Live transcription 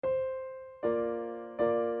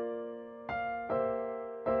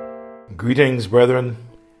Greetings, brethren,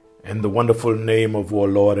 in the wonderful name of our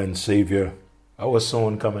Lord and Savior, our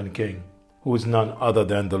soon coming King, who is none other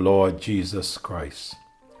than the Lord Jesus Christ.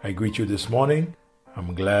 I greet you this morning.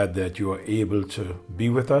 I'm glad that you are able to be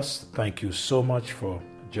with us. Thank you so much for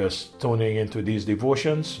just tuning into these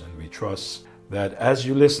devotions, and we trust that as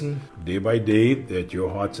you listen day by day, that your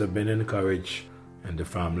hearts have been encouraged and the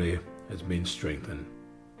family has been strengthened.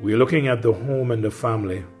 We're looking at the home and the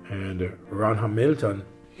family, and Ron Hamilton,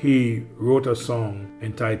 he wrote a song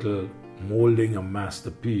entitled Molding a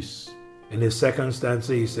Masterpiece. In his second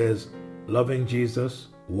stanza, he says, "Loving Jesus,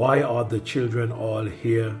 why are the children all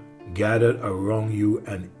here, gathered around you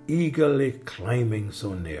and eagerly climbing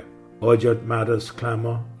so near? Urgent matters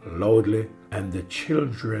clamor loudly, and the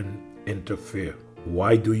children interfere.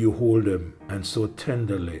 Why do you hold them and so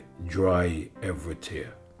tenderly dry every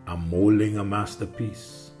tear? I'm molding a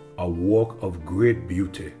masterpiece, a work of great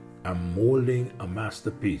beauty. I'm molding a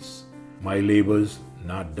masterpiece. My labor's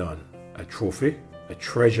not done. A trophy, a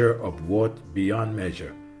treasure of worth beyond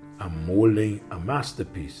measure. I'm molding a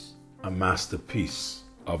masterpiece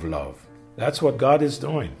of love." That's what God is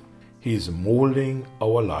doing. He's molding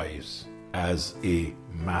our lives as a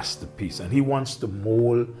masterpiece, and He wants to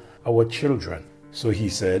mold our children. So He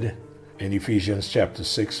said in Ephesians chapter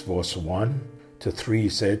 6, verse 1 to 3, He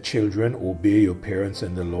said, "Children, obey your parents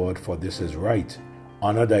in the Lord, for this is right.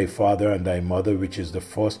 Honor thy father and thy mother, which is the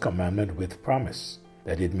first commandment with promise,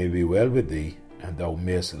 that it may be well with thee, and thou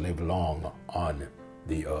mayest live long on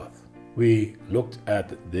the earth." We looked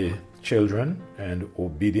at the children and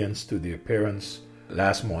obedience to their parents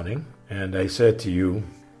last morning, and I said to you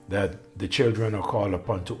that the children are called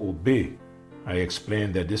upon to obey. I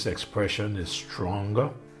explained that this expression is stronger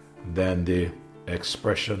than the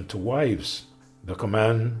expression to wives. The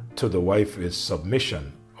command to the wife is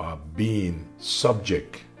submission, or being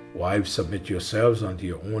subject. Wives, submit yourselves unto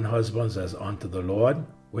your own husbands as unto the Lord.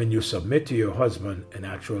 When you submit to your husband, in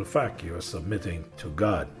actual fact, you are submitting to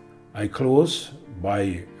God. I close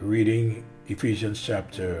by reading Ephesians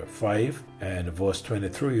chapter 5 and verse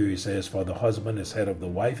 23. He says, "For the husband is head of the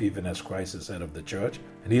wife, even as Christ is head of the church,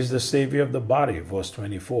 and He is the Savior of the body." Verse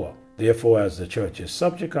 24. "Therefore, as the church is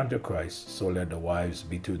subject unto Christ, so let the wives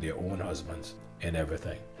be to their own husbands in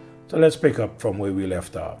everything." So let's pick up from where we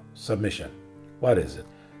left off. Submission. What is it?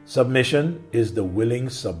 Submission is the willing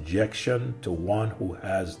subjection to one who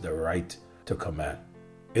has the right to command.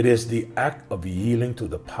 It is the act of yielding to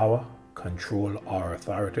the power, control, or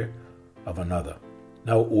authority of another.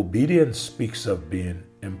 Now, obedience speaks of being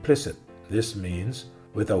implicit. This means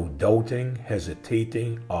without doubting,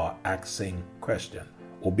 hesitating, or asking question.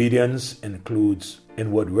 Obedience includes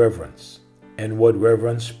inward reverence. Inward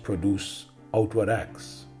reverence produces outward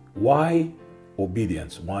acts. Why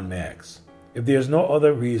obedience, one may ask? If there's no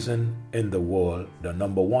other reason in the world, the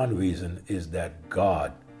number one reason is that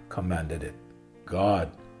God commanded it. God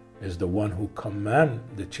is the one who commands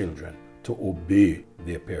the children to obey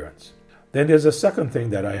their parents. Then there's a second thing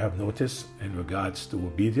that I have noticed in regards to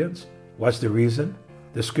obedience. What's the reason?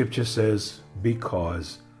 The scripture says,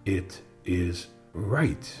 because it is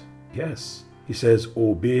right. Yes. He says,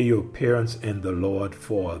 "Obey your parents in the Lord,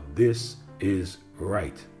 for this is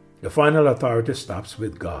right." The final authority stops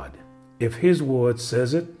with God. If His word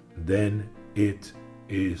says it, then it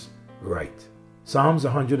is right. Psalms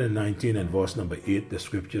 119 and verse number 8, the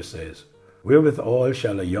scripture says, "Wherewithal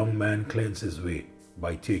shall a young man cleanse his way?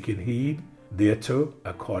 By taking heed thereto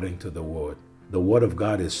according to the word." The word of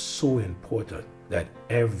God is so important that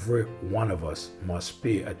every one of us must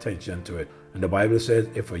pay attention to it. And the Bible says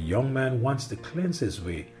if a young man wants to cleanse his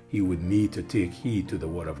way, he would need to take heed to the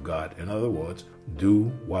word of God. In other words,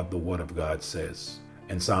 do what the word of God says.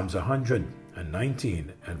 In Psalms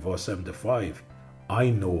 119 and verse 75, "I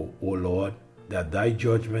know, O Lord, that thy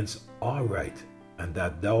judgments are right, and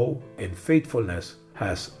that thou in faithfulness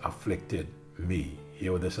hast afflicted me."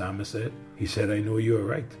 Hear what the psalmist said? He said, "I know you are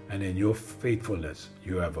right, and in your faithfulness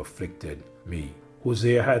you have afflicted me."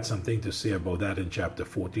 Hosea had something to say about that in chapter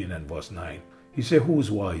 14 and verse 9. He said, "Who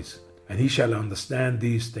is wise? And he shall understand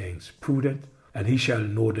these things, prudent, and he shall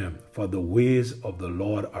know them. For the ways of the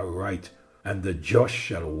Lord are right, and the just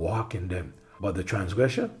shall walk in them, but the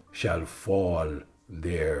transgressor shall fall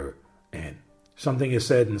therein." Something is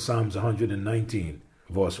said in Psalms 119,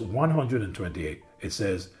 verse 128. It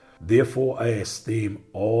says, "Therefore I esteem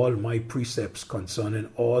all my precepts concerning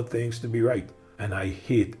all things to be right, and I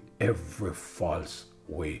hate every false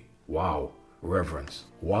way." Wow, reverence.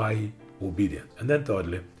 Why obedience? And then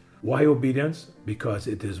thirdly, why obedience? Because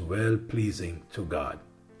it is well pleasing to God.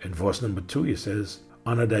 In verse number 2, he says,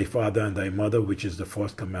 Honor thy father and thy mother, which is the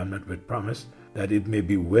first commandment with promise, that it may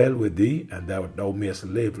be well with thee, and that thou mayest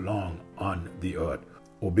live long on the earth.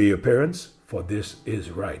 Obey your parents, for this is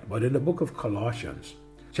right. But in the book of Colossians,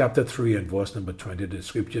 chapter 3 and verse number 20, the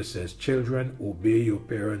scripture says, children, obey your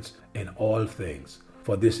parents in all things,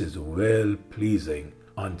 for this is well pleasing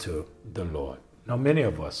unto the Lord. Now, many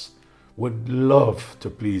of us would love to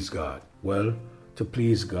please God. Well, to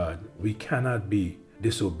please God, we cannot be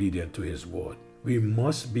disobedient to his word. We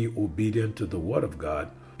must be obedient to the word of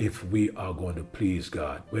God if we are going to please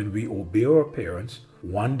God. When we obey our parents,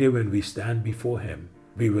 one day when we stand before him,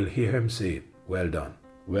 we will hear him say, well done.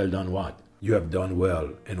 Well done what? You have done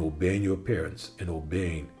well in obeying your parents, in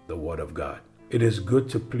obeying the word of God. It is good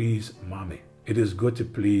to please mommy. It is good to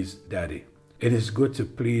please daddy. It is good to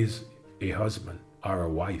please a husband or a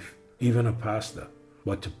wife, even a pastor.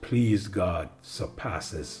 But to please God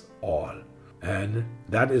surpasses all. And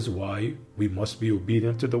that is why we must be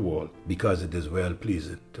obedient to the word, because it is well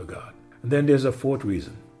pleasing to God. And then there's a fourth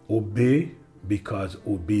reason. Obey because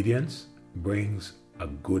obedience brings a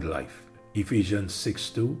good life. Ephesians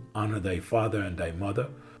 6:2, honor thy father and thy mother,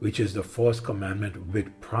 which is the first commandment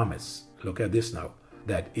with promise. Look at this now,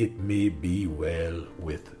 that it may be well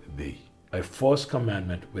with thee. A first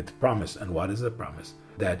commandment with promise. And what is the promise?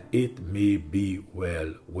 That it may be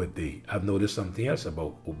well with thee. I've noticed something else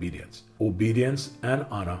about obedience. Obedience and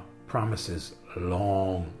honor promises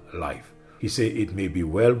long life. He said, it may be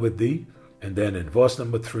well with thee. And then in verse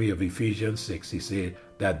number 3 of Ephesians 6, he said,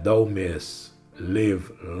 that thou mayest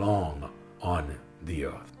live long on the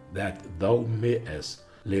earth. That thou mayest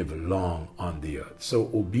live long on the earth. So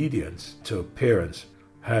obedience to parents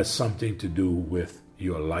has something to do with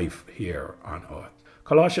your life here on earth.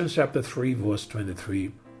 Colossians chapter 3 verse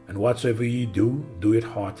 23, and whatsoever ye do, do it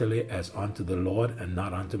heartily as unto the Lord and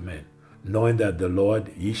not unto men, knowing that the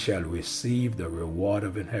Lord ye shall receive the reward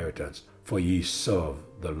of inheritance, for ye serve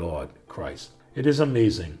the Lord Christ. It is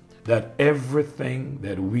amazing that everything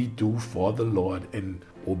that we do for the Lord in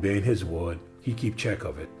obeying his word, he keep check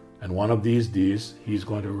of it. And one of these days, he's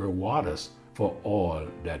going to reward us for all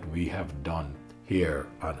that we have done here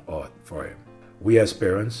on earth for him. We as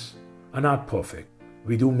parents are not perfect.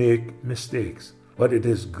 We do make mistakes, but it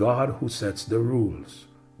is God who sets the rules.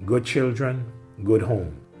 Good children, good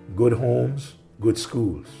home. Good homes, good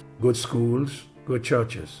schools. Good schools, good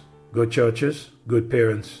churches. Good churches, good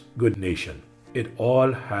parents, good nation. It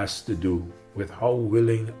all has to do with how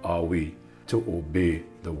willing are we to obey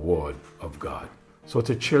the word of God. So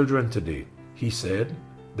to children today, he said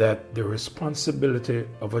that the responsibility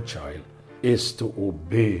of a child is to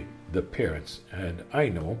obey the parents. And I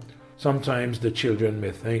know sometimes the children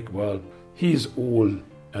may think, well, he's old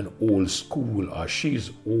and old school, or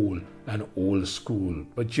she's old and old school.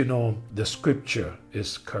 But you know, the scripture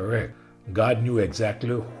is correct. God knew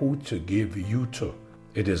exactly who to give you to.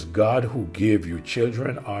 It is God who gave you.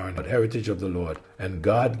 Children are an heritage of the Lord, and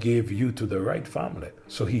God gave you to the right family.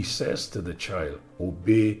 So he says to the child,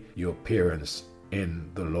 obey your parents in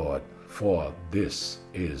the Lord, for this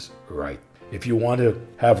is right. If you want to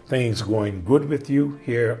have things going good with you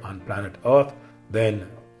here on planet Earth,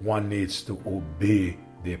 then one needs to obey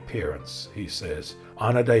their parents. He says,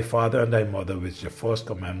 honor thy father and thy mother, which is the first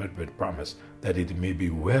commandment with promise, that it may be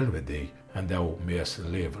well with thee, and thou mayest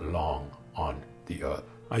live long on the earth.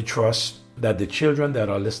 I trust that the children that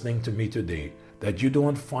are listening to me today, that you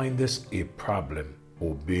don't find this a problem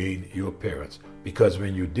obeying your parents, because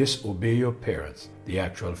when you disobey your parents, the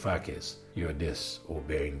actual fact is you're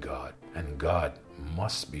disobeying God, and God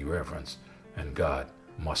must be reverenced, and God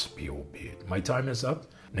must be obeyed. My time is up.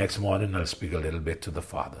 Next morning, I'll speak a little bit to the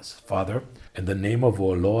fathers. Father, in the name of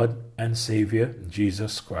our Lord and Savior,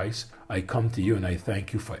 Jesus Christ, I come to you and I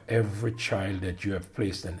thank you for every child that you have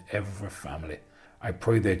placed in every family. I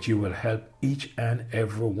pray that you will help each and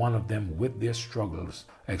every one of them with their struggles,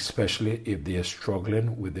 especially if they are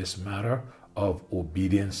struggling with this matter of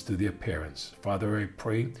obedience to their parents. Father, I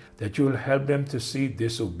pray that you will help them to see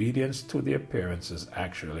disobedience to their parents as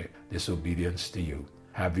actually disobedience to you.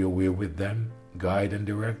 Have your way with them, guide and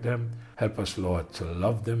direct them. Help us, Lord, to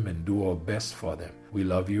love them and do our best for them. We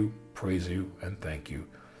love you, praise you, and thank you.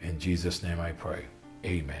 In Jesus' name I pray.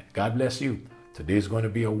 Amen. God bless you. Today's going to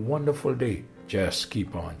be a wonderful day. Just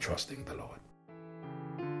keep on trusting the Lord.